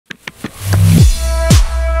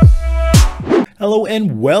Hello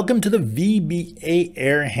and welcome to the VBA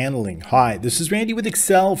error handling. Hi, this is Randy with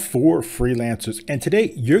Excel for Freelancers, and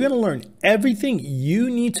today you're going to learn everything you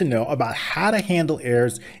need to know about how to handle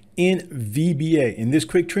errors in VBA. In this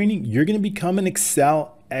quick training, you're going to become an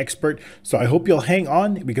Excel expert. So I hope you'll hang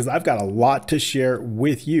on because I've got a lot to share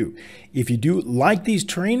with you. If you do like these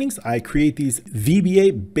trainings, I create these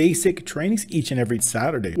VBA basic trainings each and every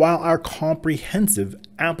Saturday, while our comprehensive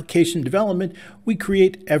application development we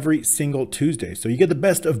create every single Tuesday. So you get the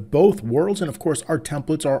best of both worlds, and of course our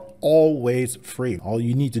templates are always free. All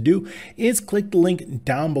you need to do is click the link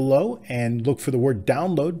down below and look for the word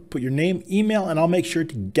download, put your name, email, and I'll make sure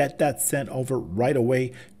to get that sent over right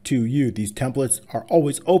away to you. These templates are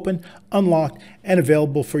always open, unlocked, and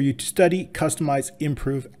available for you to study, customize,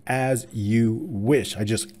 improve as you wish. I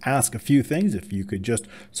just ask a few things. If you could just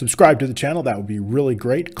subscribe to the channel, that would be really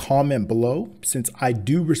great. Comment below, since I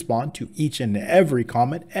do respond to each and every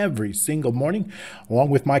comment every single morning. Along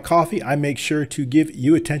with my coffee, I make sure to give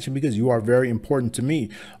you attention because you are very important to me.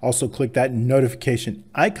 Also click that notification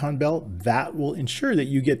icon bell. That will ensure that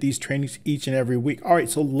you get these trainings each and every week. All right,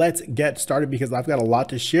 so let's get started because I've got a lot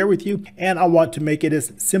to share with you, and I want to make it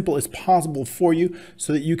as simple as possible for you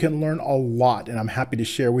so that you can learn a lot, and I'm happy to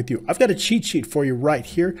share with you. I've got a cheat sheet for you right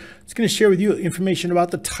here. It's going to share with you information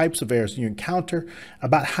about the types of errors you encounter,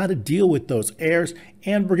 about how to deal with those errors,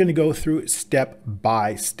 and we're going to go through step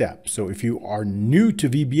by step. So if you are new to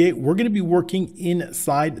VBA, we're going to be working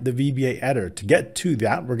inside the VBA editor. To get to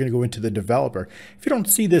that, we're going to go into the developer. If you don't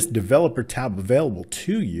see this developer tab available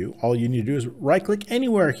to you, all you need to do is right click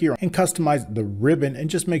anywhere here and customize the ribbon and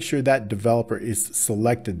just make sure that developer is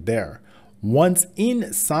selected there. Once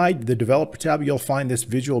inside the developer tab, you'll find this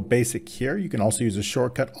Visual Basic here. You can also use a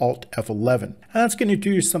shortcut Alt F11. And that's going to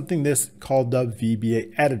do something this called the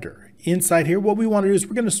VBA editor. Inside here, what we want to do is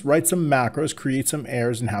we're going to write some macros, create some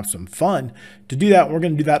errors, and have some fun. To do that, we're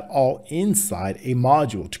going to do that all inside a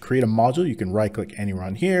module. To create a module, you can right click anywhere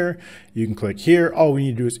on here. You can click here. All we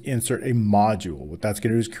need to do is insert a module. What that's going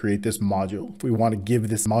to do is create this module. If we want to give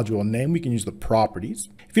this module a name, we can use the properties.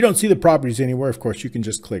 If you don't see the properties anywhere, of course, you can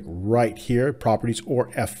just click right here, properties, or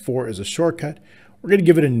F4 is a shortcut. We're going to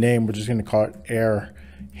give it a name. We're just going to call it error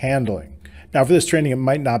handling. Now for this training, it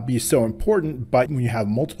might not be so important, but when you have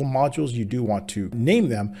multiple modules, you do want to name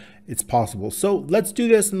them. It's possible. So let's do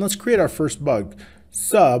this and let's create our first bug.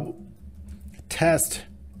 Sub test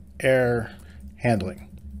error handling.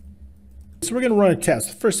 So we're going to run a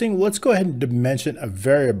test. First thing, let's go ahead and dimension a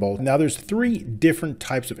variable. Now there's three different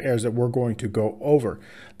types of errors that we're going to go over.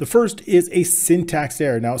 The first is a syntax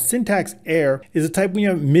error. Now, syntax error is a type when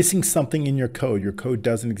you're missing something in your code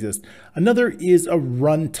doesn't exist. Another is a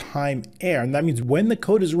runtime error, and that means when the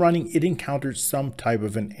code is running, it encounters some type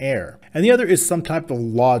of an error. And the other is some type of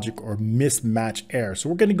logic or mismatch error. So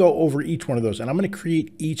we're going to go over each one of those, and I'm going to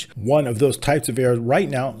create each one of those types of errors right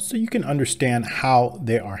now so you can understand how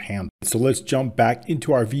they are handled. So let's jump back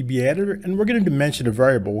into our VBA editor, and we're going to dimension a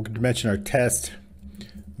variable. We're going to dimension our test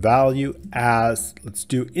value as, let's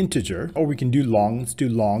do integer, or we can do long. Let's do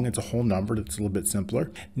long. It's a whole number. That's a little bit simpler.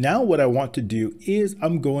 Now what I want to do is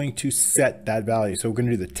I'm going to set that value. So we're going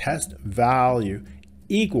to do the test value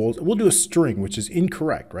equals, we'll do a string, which is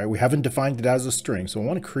incorrect, right? We haven't defined it as a string. So I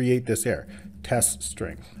want to create this error, test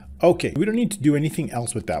string. Okay, we don't need to do anything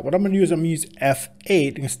else with that. What I'm going to do is I'm going to use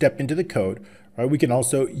F8 and step into the code. Right, we can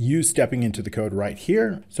also use stepping into the code right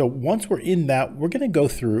here. So once we're in that, we're going to go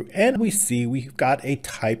through and we see we've got a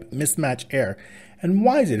type mismatch error. And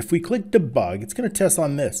why is it? If we click debug, it's going to test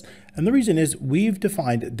on this. And the reason is we've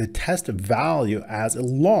defined the test value as a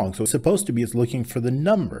long. So it's supposed to be, it's looking for the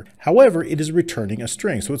number. However, it is returning a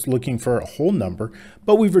string. So it's looking for a whole number,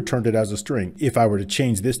 but we've returned it as a string. If I were to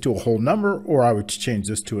change this to a whole number, or I were to change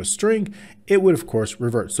this to a string, it would of course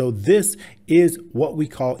revert. So this is what we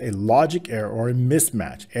call a logic error or a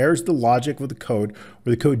mismatch. Error is the logic of the code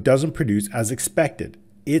where the code doesn't produce as expected.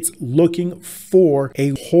 It's looking for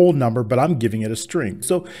a whole number, but I'm giving it a string.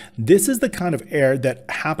 So this is the kind of error that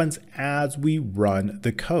happens as we run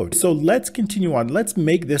the code. So let's continue on. Let's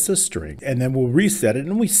make this a string, and then we'll reset it,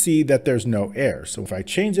 and we see that there's no error. So if I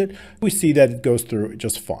change it, we see that it goes through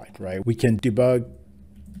just fine, right? We can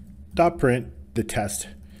debug.print the test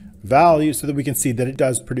value so that we can see that it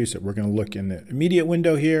does produce it. We're going to look in the immediate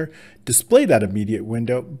window here, display that immediate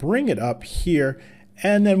window, bring it up here,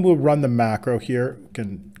 and then we'll run the macro here. We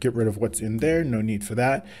can get rid of what's in there, no need for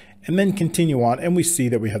that. And then continue on, and we see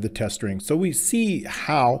that we have the test string. So we see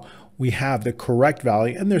how we have the correct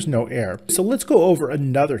value and there's no error. So let's go over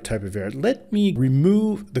another type of error. Let me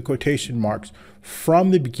remove the quotation marks from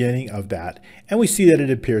the beginning of that, and we see that it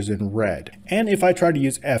appears in red. And if I try to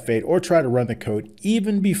use F8 or try to run the code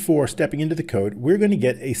even before stepping into the code, we're going to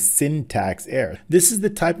get a syntax error. This is the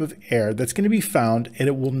type of error that's going to be found, and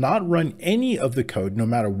it will not run any of the code no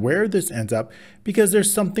matter where this ends up, because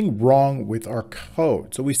there's something wrong with our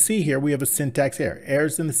code. So we see here we have a syntax error.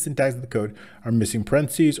 Errors in the syntax of the code are missing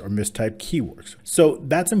parentheses or mistyped keywords. So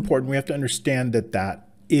that's important. We have to understand that that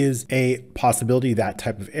is a possibility, that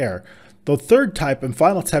type of error. The third type and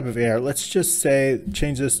final type of error, let's just say,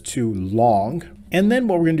 change this to long. And then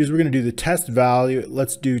what we're going to do is we're going to do the test value.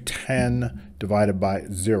 Let's do 10 divided by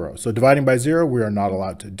 0. So dividing by 0, we are not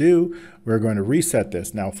allowed to do. We're going to reset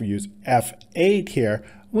this. Now, if we use F8 here,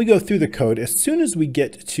 we go through the code. As soon as we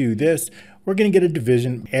get to this, we're going to get a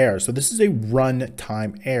division error. So this is a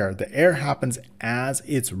runtime error. The error happens as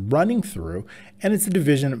it's running through, and it's a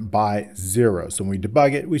division by 0. So when we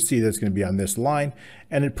debug it, we see that it's going to be on this line,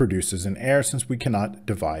 and it produces an error since we cannot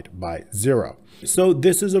divide by 0. So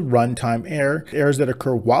this is a runtime error. Errors that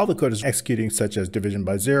occur while the code is executing, such as division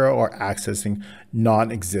by 0 or accessing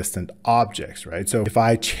non-existent objects, right? So if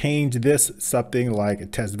I change this something like a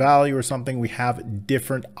test value or something, we have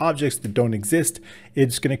different objects that don't exist,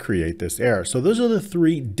 it's going to create this error. So those are the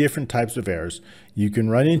 3 different types of errors you can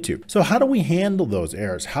run into. So how do we handle those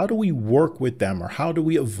errors? How do we work with them, or how do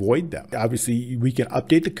we avoid them? Obviously, we can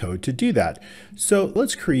update the code to do that. So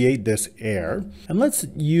let's create this error, and let's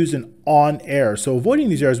use an on error. So avoiding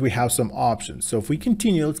these errors, we have some options. So if we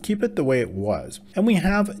continue, let's keep it the way it was. And we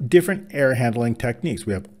have different error handling techniques.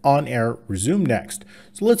 We have on error, resume next.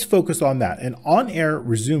 So let's focus on that. And on error,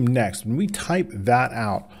 resume next, when we type that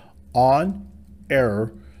out, on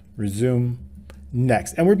error, resume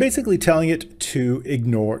next. And we're basically telling it to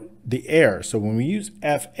ignore the error. So when we use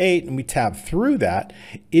F8 and we tab through that,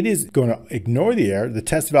 it is going to ignore the error. The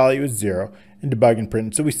test value is 0 and debug and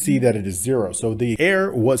print. So we see that it is 0. So the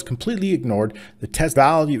error was completely ignored. The test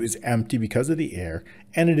value is empty because of the error,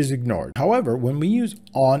 and it is ignored. However, when we use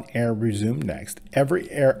on error resume next,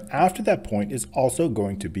 every error after that point is also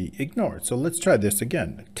going to be ignored. So let's try this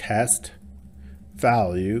again. Test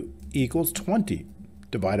value equals 20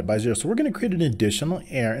 divided by 0. So we're going to create an additional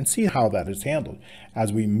error and see how that is handled.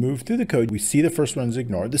 As we move through the code, we see the first one is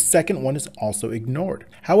ignored. The second one is also ignored.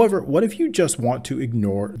 However, what if you just want to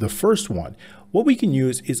ignore the first one? What we can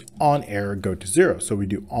use is on error go to 0. So we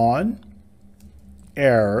do on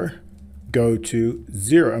error go to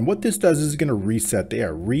 0. And what this does is going to reset the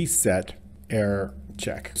error. Reset error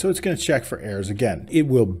check. So it's going to check for errors again. It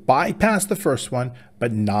will bypass the first one,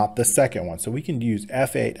 but not the second one. So we can use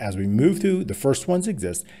F8 as we move through, the first ones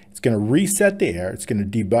exist. It's going to reset the error. It's going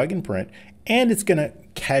to debug and print, and it's going to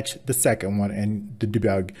catch the second one, and the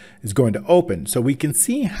debug is going to open. So we can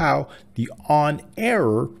see how the on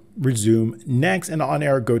error resume next and on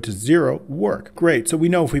error go to 0 work. Great. So we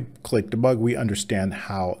know if we click debug, we understand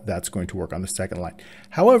how that's going to work on the second line.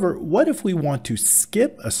 However, what if we want to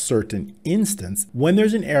skip a certain instance? When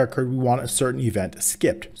there's an error occurred, we want a certain event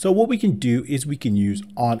skipped. So what we can do is we can use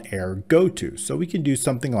on error go to. So we can do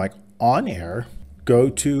something like on error go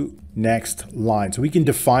to next line. So we can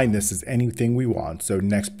define this as anything we want. So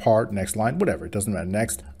next part, next line, whatever, it doesn't matter,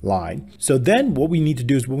 next line. So then what we need to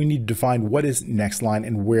do is we need to define what is next line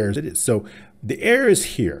and where it is. So the error is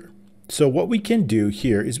here. So what we can do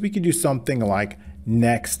here is we can do something like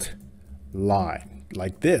next line,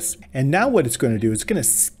 like this. And now what it's going to do is it's going to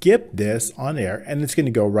skip this on error, and it's going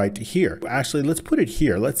to go right to here. Actually, let's put it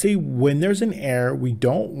here. Let's say when there's an error, we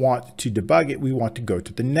don't want to debug it. We want to go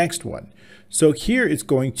to the next one. So here it's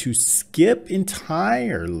going to skip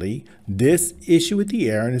entirely this issue with the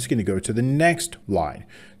error, and it's going to go to the next line.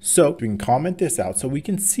 So we can comment this out so we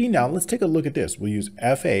can see now. Let's take a look at this. We'll use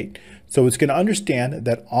F8. So it's going to understand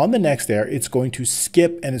that on the next error, it's going to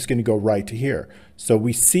skip and it's going to go right to here. So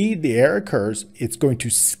we see the error occurs. It's going to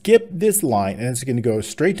skip this line and it's going to go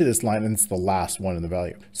straight to this line, and it's the last one in the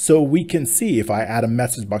value. So we can see if I add a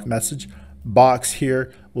message box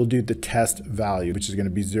here, we'll do the test value, which is going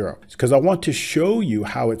to be 0, because I want to show you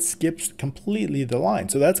how it skips completely the line.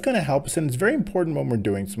 So that's going to help us, and it's very important when we're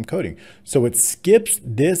doing some coding. So it skips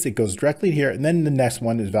this, it goes directly here, and then the next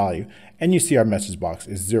one is value, and you see our message box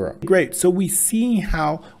is 0. Great. So we see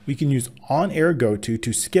how we can use on error go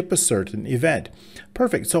to skip a certain event.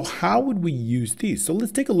 Perfect. So how would we use these? So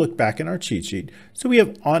let's take a look back in our cheat sheet. So we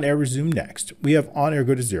have on error resume next. We have on error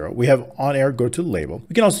go to 0. We have on error go to label.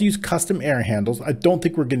 We can also use custom error handles. I don't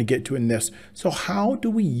think we're going to get to in this. So how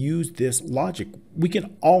do we use this logic? We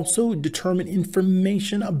can also determine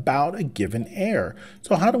information about a given error.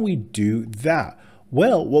 So how do we do that?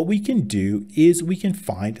 Well, what we can do is we can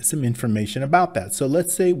find some information about that. So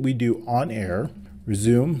let's say we do on error,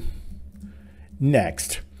 resume,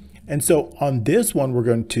 next. And so on this one, we're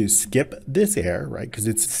going to skip this error, right? Because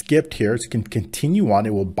it's skipped here. So it can continue on.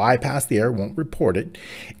 It will bypass the error, won't report it.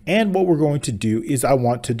 And what we're going to do is I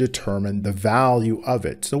want to determine the value of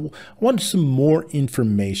it. So I want some more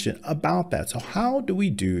information about that. So how do we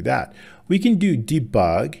do that? We can do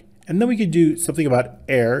debug, and then we can do something about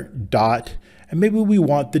error dot, and maybe we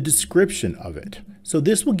want the description of it. So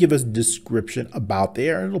this will give us description about the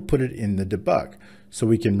error. It'll put it in the debug. So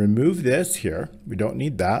we can remove this here. We don't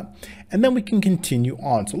need that. And then we can continue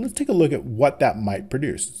on. So let's take a look at what that might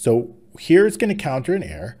produce. So here it's going to counter an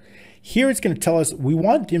error. Here it's going to tell us we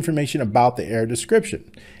want information about the error description.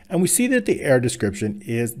 And we see that the error description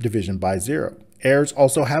is division by 0. Errors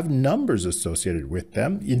also have numbers associated with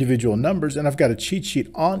them, individual numbers, and I've got a cheat sheet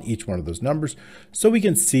on each one of those numbers so we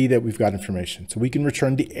can see that we've got information. So we can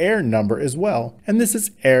return the error number as well, and this is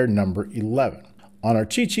error number 11. On our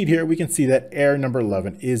cheat sheet here, we can see that error number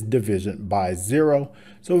 11 is division by 0.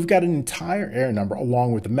 So we've got an entire error number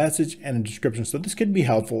along with the message and a description. So this could be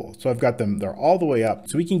helpful. So I've got them, they're all the way up.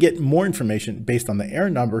 So we can get more information based on the error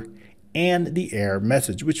number and the error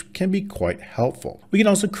message, which can be quite helpful. We can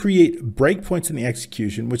also create breakpoints in the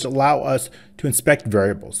execution, which allow us to inspect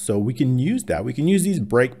variables. So we can use that. We can use these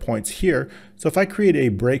breakpoints here. So if I create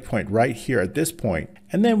a breakpoint right here at this point,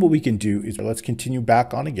 and then what we can do is let's continue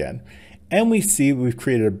back on again. And we see we've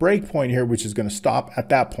created a breakpoint here, which is going to stop at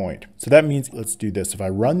that point. So that means, let's do this. If I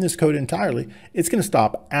run this code entirely, it's going to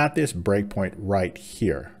stop at this breakpoint right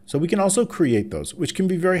here. So we can also create those, which can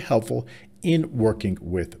be very helpful in working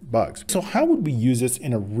with bugs. So how would we use this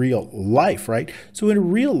in a real life, right? So in a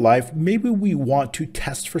real life, maybe we want to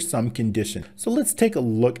test for some condition. So let's take a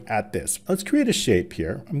look at this. Let's create a shape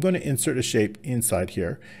here. I'm going to insert a shape inside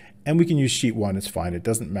here. And we can use sheet 1, it's fine, it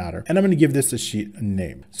doesn't matter. And I'm going to give this a sheet a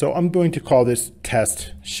name. So I'm going to call this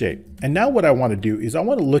test shape. And now what I want to do is I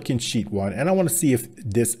want to look in sheet 1 and I want to see if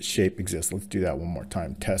this shape exists. Let's do that one more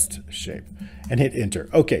time, test shape, and hit enter.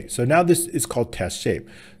 Okay, so now this is called test shape.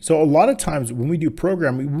 So a lot of times when we do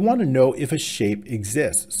programming, we want to know if a shape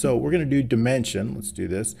exists. So we're going to do dimension, let's do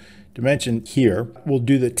this, dimension here. We'll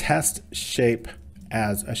do the test shape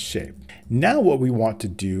as a shape. Now what we want to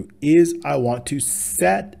do is I want to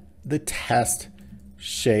set the test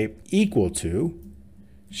shape equal to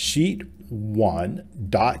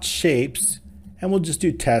sheet1.shapes, and we'll just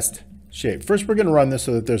do test shape. First, we're going to run this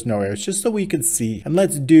so that there's no errors, just so we can see. And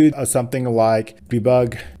let's do something like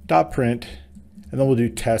debug.print, and then we'll do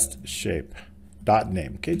test shape dot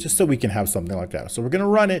name, okay, just so we can have something like that. So we're going to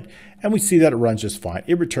run it, and we see that it runs just fine.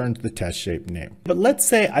 It returns the test shape name. But let's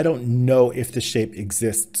say I don't know if the shape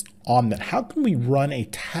exists on that. How can we run a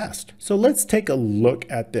test? So let's take a look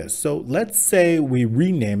at this. So let's say we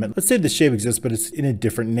rename it. Let's say the shape exists, but it's in a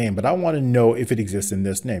different name, but I want to know if it exists in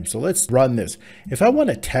this name. So let's run this. If I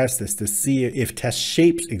want to test this to see if test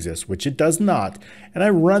shapes exist, which it does not, and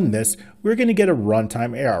I run this, we're going to get a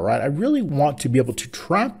runtime error, right? I really want to be able to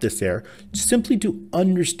trap this error simply to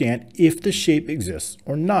understand if the shape exists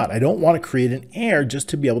or not. I don't want to create an error just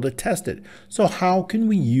to be able to test it. So how can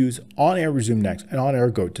we use on error resume next and on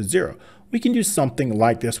error go to 0? We can do something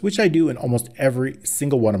like this, which I do in almost every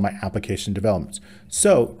single one of my application developments.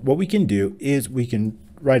 So what we can do is we can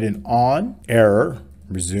write an on error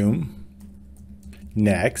resume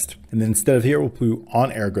next, and then instead of here, we'll put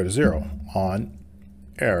on error go to 0, on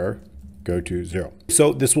error go to 0.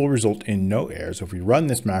 So this will result in no errors. So if we run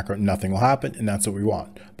this macro, nothing will happen, and that's what we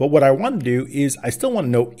want. But what I want to do is I still want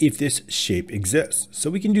to know if this shape exists.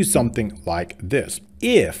 So we can do something like this.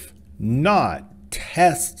 If not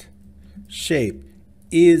test shape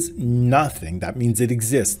is nothing, that means it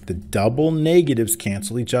exists. The double negatives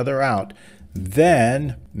cancel each other out.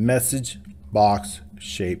 Then message box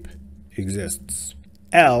shape exists.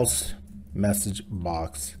 Else message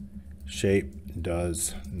box shape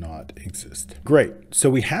does not exist. Great. So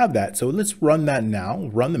we have that. So let's run that now,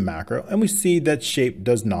 run the macro, and we see that shape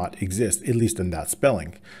does not exist, at least in that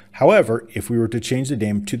spelling. However, if we were to change the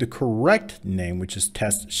name to the correct name, which is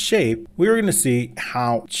test shape, we're going to see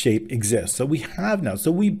how shape exists. So we have now.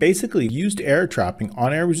 So we basically used error trapping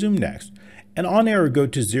on error resume next and on error go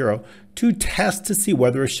to 0 to test to see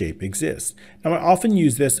whether a shape exists. Now I often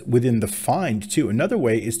use this within the find too. Another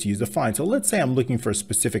way is to use the find. So let's say I'm looking for a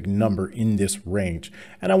specific number in this range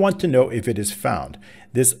and I want to know if it is found.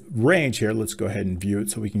 This range here, let's go ahead and view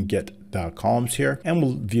it so we can get the columns here, and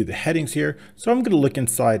we'll view the headings here. So I'm going to look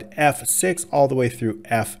inside F6 all the way through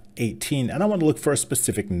F8. F18, and I want to look for a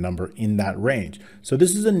specific number in that range. So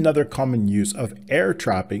this is another common use of error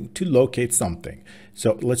trapping to locate something.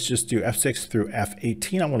 So let's just do F6 through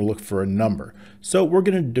F18. I want to look for a number. So we're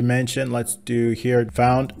going to dimension, let's do here,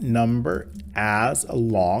 found number as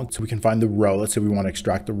along, so we can find the row. Let's say we want to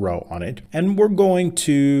extract the row on it. And we're going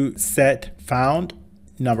to set found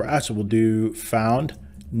number, actually we'll do found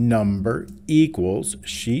number equals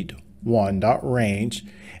sheet1.range.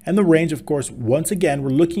 And the range, of course, once again, we're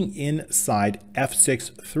looking inside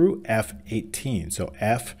F6 through F18. So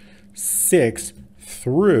F6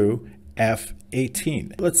 through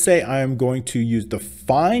F18. Let's say I am going to use the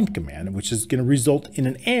find command, which is going to result in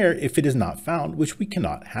an error if it is not found, which we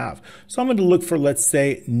cannot have. So I'm going to look for, let's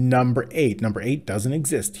say, number 8. Number 8 doesn't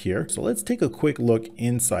exist here. So let's take a quick look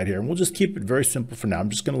inside here, and we'll just keep it very simple for now. I'm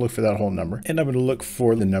just going to look for that whole number, and I'm going to look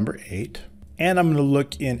for the number 8. And I'm going to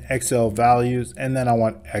look in Excel values, and then I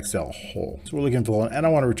want Excel whole. So we're looking for, and I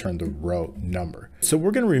want to return the row number. So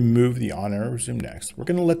we're going to remove the on error resume next. We're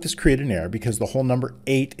going to let this create an error because the whole number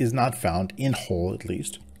 8 is not found in whole at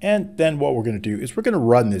least. And then what we're going to do is we're going to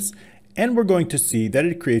run this, and we're going to see that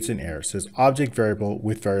it creates an error. It says object variable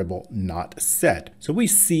with variable not set. So we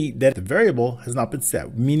see that the variable has not been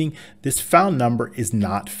set, meaning this found number is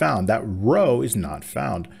not found. That row is not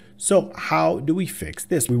found. So how do we fix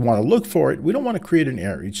this? We want to look for it. We don't want to create an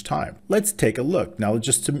error each time. Let's take a look. Now,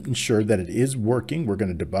 just to ensure that it is working, we're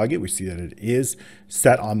going to debug it. We see that it is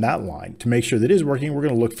set on that line. To make sure that it is working, we're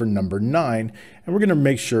going to look for number 9, and we're going to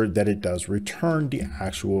make sure that it does return the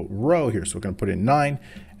actual row here. So we're going to put in 9,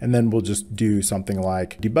 and then we'll just do something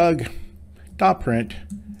like debug.print,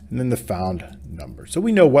 and then the found number. So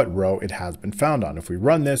we know what row it has been found on. If we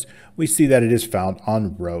run this, we see that it is found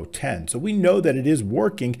on row 10. So we know that it is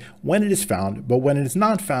working when it is found, but when it is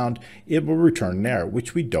not found, it will return an error,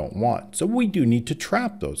 which we don't want. So we do need to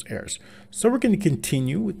trap those errors. So we're going to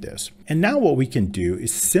continue with this. And now what we can do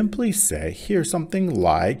is simply say here something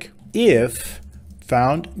like if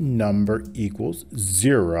found number equals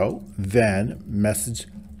 0, then message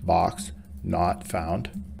box not found,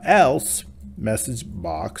 else message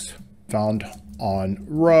box found on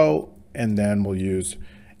row, and then we'll use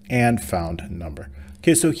and found number.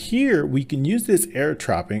 Okay, so here we can use this error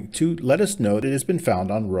trapping to let us know that it has been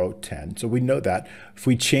found on row 10. So we know that if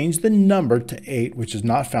we change the number to 8, which is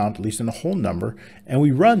not found, at least in the whole number, and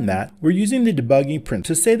we run that, we're using the debugging print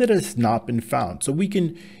to say that it has not been found. So we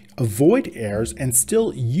can avoid errors and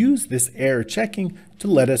still use this error checking to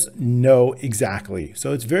let us know exactly.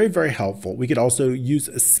 So it's very, very helpful. We could also use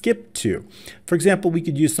a skip to. For example, we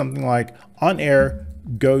could use something like on error,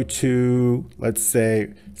 go to, let's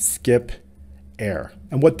say, skip error.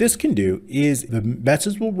 And what this can do is the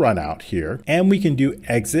message will run out here, and we can do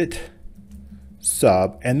exit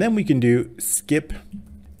sub, and then we can do skip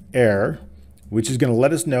error, which is going to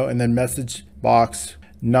let us know, and then message box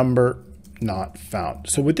number not found.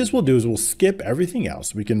 So what this will do is we'll skip everything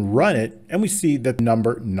else. We can run it, and we see that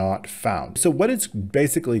number not found. So what it's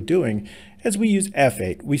basically doing as we use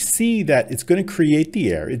F8, we see that it's going to create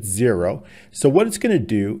the error. It's 0. So what it's going to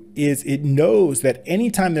do is it knows that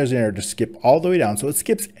anytime there's an error to skip all the way down. So it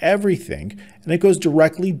skips everything, and it goes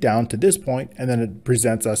directly down to this point, and then it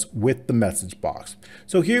presents us with the message box.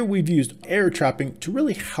 So here we've used error trapping to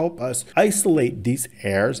really help us isolate these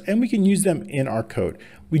errors, and we can use them in our code.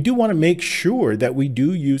 We do want to make sure that we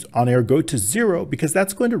do use on error go to 0, because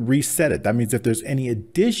that's going to reset it. That means if there's any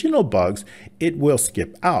additional bugs, it will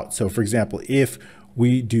skip out. So for example, if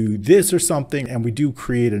we do this or something and we do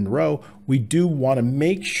create a row, we do want to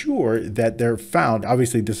make sure that they're found.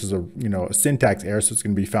 Obviously this is a syntax error, so it's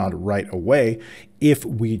going to be found right away if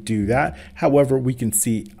we do that. However, we can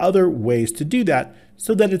see other ways to do that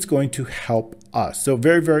so that it's going to help us. So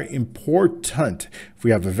very, very important. If we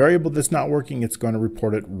have a variable that's not working, it's going to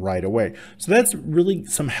report it right away. So that's really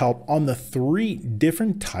some help on the 3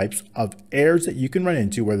 different types of errors that you can run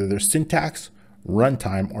into, whether they're syntax,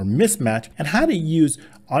 runtime, or mismatch, and how to use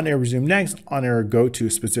on error resume next, on error go to a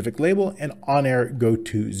specific label, and on error go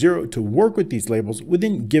to 0 to work with these labels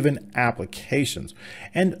within given applications,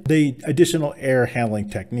 and the additional error handling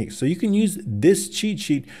techniques. So you can use this cheat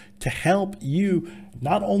sheet to help you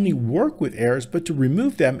not only work with errors, but to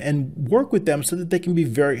remove them and work with them so that they can be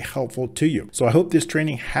very helpful to you. So I hope this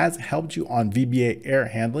training has helped you on VBA error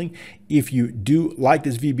handling. If you do like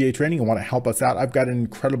this VBA training and want to help us out, I've got an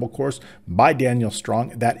incredible course by Daniel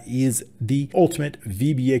Strong that is the ultimate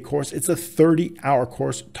VBA course. It's a 30-hour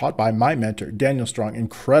course taught by my mentor, Daniel Strong,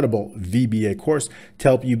 incredible VBA course to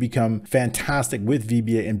help you become fantastic with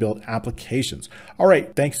VBA and build applications. All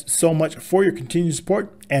right, thanks so much for your continued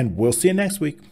support, and we'll see you next week.